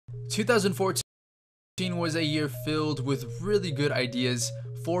2014 was a year filled with really good ideas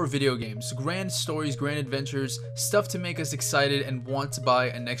for video games, grand stories, grand adventures, stuff to make us excited and want to buy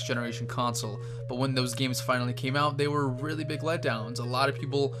a next generation console. But when those games finally came out, they were really big letdowns. A lot of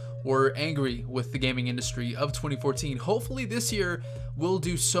people were angry with the gaming industry of 2014. Hopefully this year will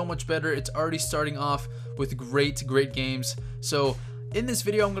do so much better. It's already starting off with great games. So in this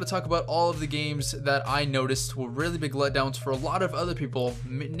video, I'm going to talk about all of the games that I noticed were really big letdowns for a lot of other people,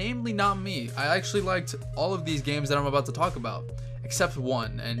 namely not me. I actually liked all of these games that I'm about to talk about, except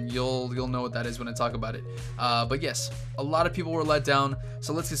one, and you'll know what that is when I talk about it. But yes, a lot of people were let down,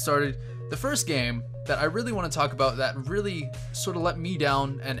 so let's get started. The first game that I really want to talk about that really sort of let me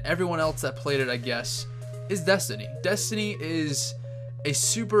down, and everyone else that played it, I guess, is Destiny. Destiny is a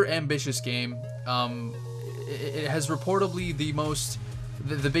super ambitious game. It has reportedly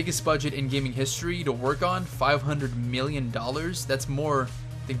the biggest budget in gaming history to work on, $500 million. That's more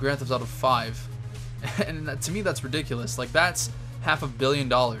than Grand Theft Auto 5. And to me, that's ridiculous. Like, that's $500 million.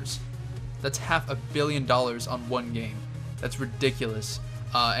 That's $500 million on one game. That's ridiculous.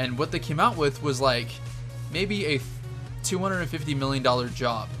 And what they came out with was like maybe a $250 million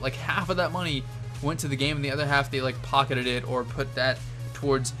job. Like, half of that money went to the game, and the other half they like pocketed it or put that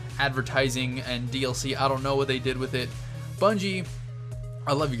towards advertising and DLC. I don't know what they did with it. Bungie,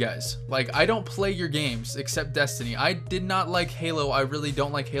 I love you guys. Like, I don't play your games except Destiny. I did not like Halo. I really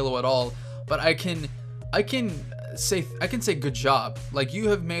don't like Halo at all. But I can say good job. Like, you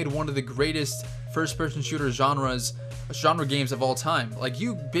have made one of the greatest first-person shooter genre games of all time. Like,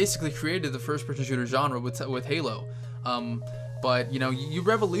 you basically created the first-person shooter genre with Halo. But you know, you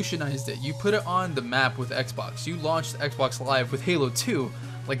revolutionized it. You put it on the map with Xbox. You launched Xbox Live with Halo 2.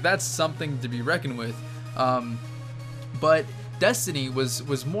 Like, that's something to be reckoned with. But Destiny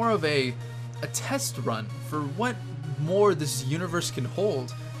was more of a test run for what more this universe can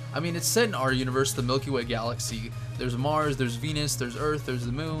hold. I mean, it's set in our universe, the Milky Way galaxy. There's Mars, there's Venus, there's Earth, there's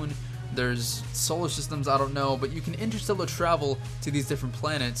the Moon, there's solar systems, I don't know, but you can interstellar travel to these different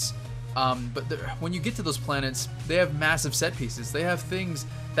planets. But when you get to those planets, they have massive set pieces. They have things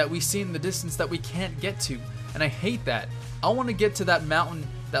that we see in the distance that we can't get to, and I hate that. I want to get to that mountain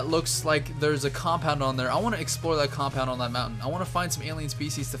that looks like there's a compound on there. I want to explore that compound on that mountain. I want to find some alien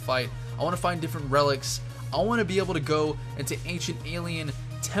species to fight. I want to find different relics. I want to be able to go into ancient alien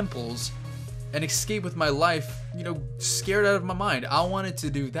temples and escape with my life, you know, scared out of my mind. I wanted to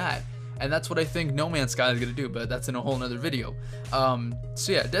do that. And that's what I think No Man's Sky is going to do, but that's in a whole nother video.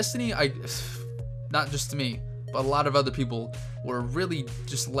 So yeah, Destiny, not just to me, but a lot of other people were really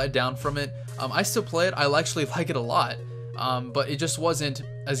just let down from it. I still play it. I actually like it a lot. But it just wasn't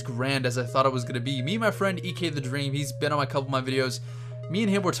as grand as I thought it was going to be. Me and my friend EK the Dream, he's been on a couple of my videos. Me and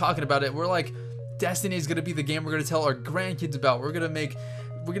him were talking about it. We're like, Destiny is going to be the game we're going to tell our grandkids about. We're going to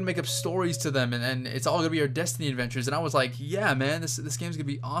make up stories to them, and it's all gonna be our Destiny adventures. And I was like, yeah, man, this game's gonna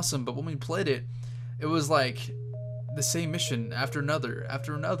be awesome. But when we played it, it was like the same mission after another,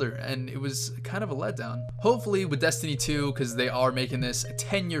 and it was kind of a letdown. Hopefully with Destiny 2, because they are making this a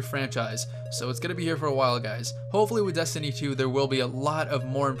 10-year franchise, so it's gonna be here for a while, guys. Hopefully with Destiny 2, there will be a lot of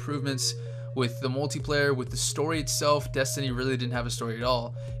more improvements with the multiplayer, with the story itself. Destiny really didn't have a story at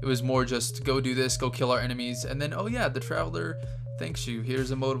all. It was more just go do this, go kill our enemies, and then, oh yeah, the Traveler thanks you,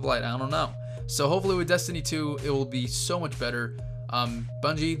 here's a mode of light. I don't know. So hopefully with Destiny 2, it will be so much better.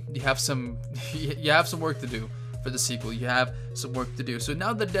 Bungie, you have some work to do for the sequel. You have some work to do. So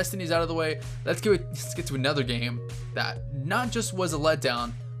now that Destiny's out of the way, let's get to another game that not just was a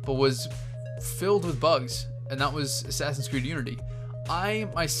letdown, but was filled with bugs, and that was Assassin's Creed Unity. I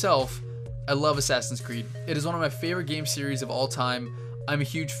love Assassin's Creed. It is one of my favorite game series of all time. I'm a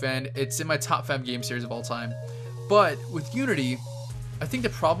huge fan. It's in my top 5 game series of all time. But with Unity, I think the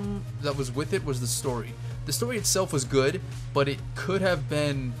problem that was with it was the story. The story itself was good, but it could have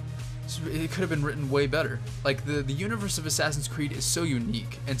been written way better. Like, the universe of Assassin's Creed is so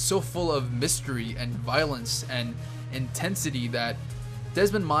unique and so full of mystery and violence and intensity that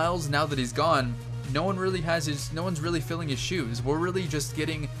Desmond Miles, now that he's gone, no one's really filling his shoes. We're really just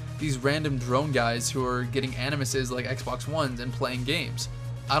getting these random drone guys who are getting animuses like Xbox Ones and playing games.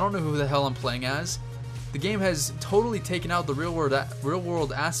 I don't know who the hell I'm playing as. The game has totally taken out the real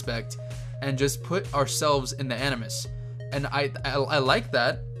world aspect and just put ourselves in the animus, and I like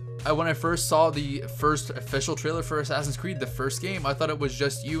that. When I first saw the first official trailer for Assassin's Creed, the first game, I thought it was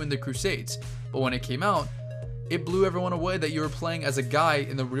just you in the Crusades. But when it came out, it blew everyone away that you were playing as a guy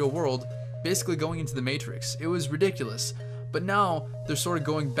in the real world, basically going into the Matrix. It was ridiculous. But now they're sort of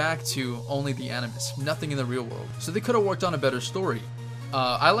going back to only the animus, nothing in the real world. So they could have worked on a better story.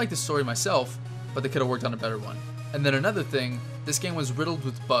 I like the story myself, but they could have worked on a better one. And then another thing, this game was riddled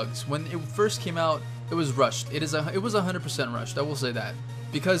with bugs. When it first came out, it was rushed. It was 100% rushed, I will say that.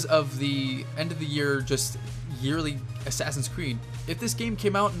 Because of the end of the year, just yearly Assassin's Creed. If this game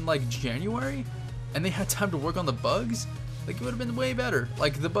came out in like January, and they had time to work on the bugs, like it would have been way better.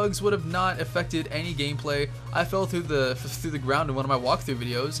 Like the bugs would have not affected any gameplay. I fell through the ground in one of my walkthrough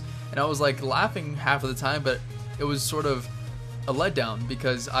videos, and I was like laughing half of the time, but it was sort of a letdown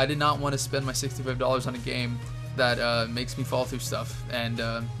because I did not want to spend my $65 on a game that makes me fall through stuff and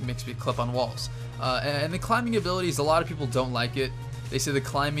makes me clip on walls. And the climbing abilities, a lot of people don't like it. They say the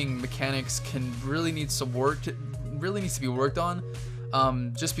climbing mechanics really needs to be worked on,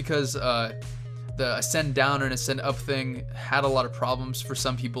 just because the ascend down and ascend up thing had a lot of problems for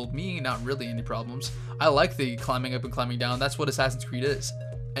some people. Me, not really any problems. I like the climbing up and climbing down. That's what Assassin's Creed is.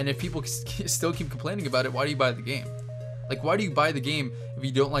 And if people still keep complaining about it, why do you buy the game? Like, why do you buy the game if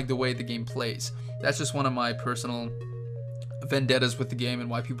you don't like the way the game plays? That's just one of my personal vendettas with the game and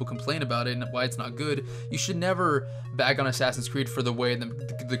why people complain about it and why it's not good. You should never bag on Assassin's Creed for the way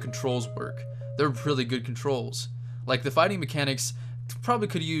the controls work. They're really good controls. Like, the fighting mechanics probably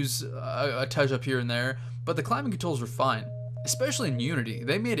could use a touch up here and there, but the climbing controls were fine. Especially in Unity.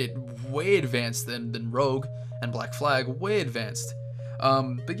 They made it way advanced than Rogue and Black Flag, way advanced.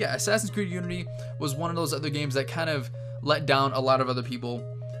 But yeah, Assassin's Creed Unity was one of those other games that kind of let down a lot of other people.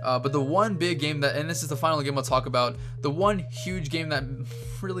 But the one big game that, and this is the final game I'll talk about, the one huge game that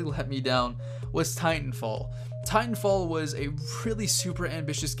really let me down was Titanfall. Titanfall was a really super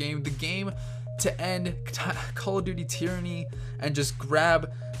ambitious game. The game to end Call of Duty tyranny and just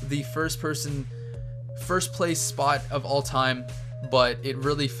grab the first place spot of all time, but it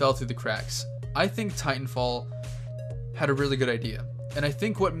really fell through the cracks. I think Titanfall had a really good idea, and I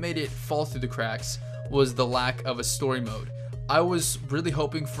think what made it fall through the cracks was the lack of a story mode. I was really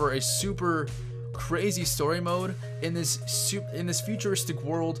hoping for a super crazy story mode in this futuristic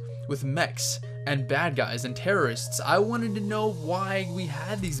world with mechs and bad guys and terrorists. I wanted to know why we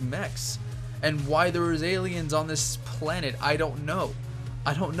had these mechs and why there was aliens on this planet. I don't know,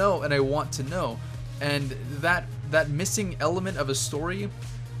 and I want to know. And that missing element of a story,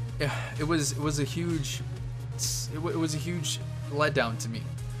 it was a huge letdown to me.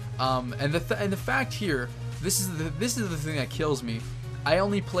 And the fact here, this is the thing that kills me. I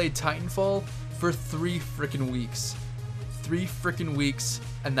only played Titanfall for 3 freaking weeks. 3 freaking weeks,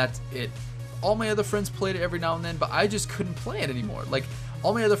 and that's it. All my other friends played it every now and then, but I just couldn't play it anymore. Like,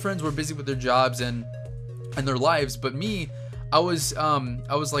 all my other friends were busy with their jobs and their lives, but me, I was trying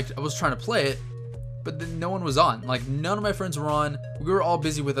to play it, but then no one was on. Like, none of my friends were on. We were all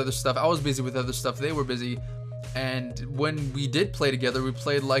busy with other stuff. I was busy with other stuff. They were busy. And when we did play together, we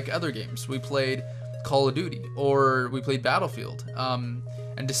played like other games. We played Call of Duty, or we played Battlefield.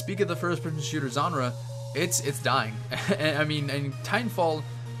 And to speak of the first-person shooter genre, it's dying. and Titanfall,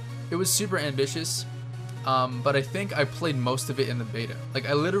 it was super ambitious, but I think I played most of it in the beta. Like,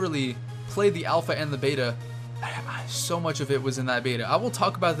 I literally played the alpha and the beta. So much of it was in that beta. I will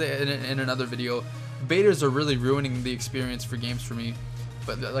talk about that in another video. Betas are really ruining the experience for games for me.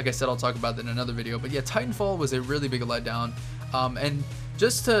 But like I said, I'll talk about that in another video. But yeah, Titanfall was a really big letdown. And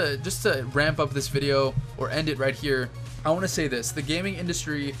just to ramp up this video or end it right here, I want to say this: the gaming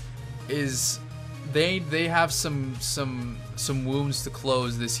industry is they have some wounds to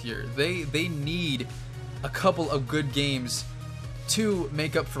close this year. They need a couple of good games to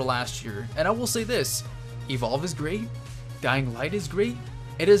make up for last year. And I will say this: Evolve is great, Dying Light is great.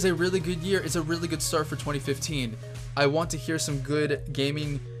 It is a really good year. It's a really good start for 2015. I want to hear some good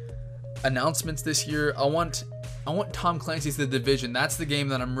gaming announcements this year. I want Tom Clancy's The Division. That's the game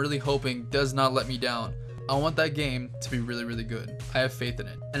that I'm really hoping does not let me down. I want that game to be really, really good. I have faith in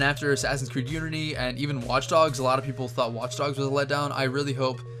it. And after Assassin's Creed Unity and even Watch Dogs, a lot of people thought Watch Dogs was a letdown. I really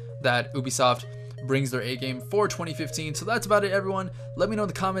hope that Ubisoft brings their A game for 2015. So that's about it, everyone. Let me know in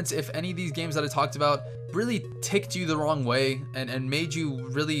the comments if any of these games that I talked about really ticked you the wrong way and made you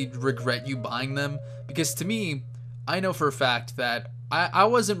really regret you buying them. Because to me, I know for a fact that I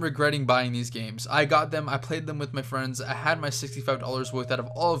wasn't regretting buying these games. I got them, I played them with my friends, I had my $65 worth out of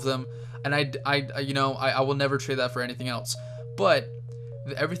all of them, and I will never trade that for anything else. But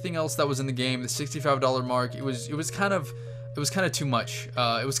everything else that was in the game, the $65 mark, it was kind of too much.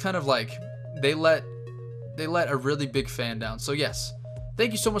 It was kind of like they let a really big fan down. So yes,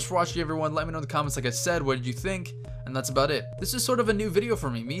 thank you so much for watching, everyone. Let me know in the comments, like I said, what did you think? And that's about it. This is sort of a new video for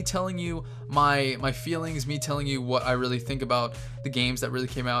me telling you my feelings, me telling you what I really think about the games that really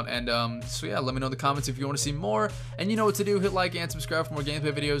came out. And so yeah, let me know in the comments if you want to see more. And you know what to do: hit like and subscribe for more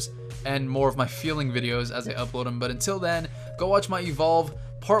gameplay videos and more of my feeling videos as I upload them. But until then, go watch my Evolve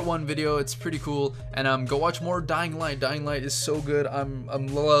part 1 video. It's pretty cool, and go watch more Dying Light. Dying Light is so good. I'm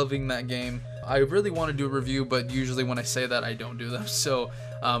loving that game. I really want to do a review, but usually when I say that, I don't do them. So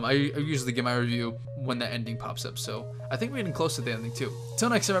I usually get my review when the ending pops up. So I think we're getting close to the ending too. Till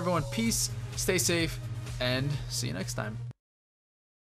next time, everyone, peace, stay safe, and see you next time.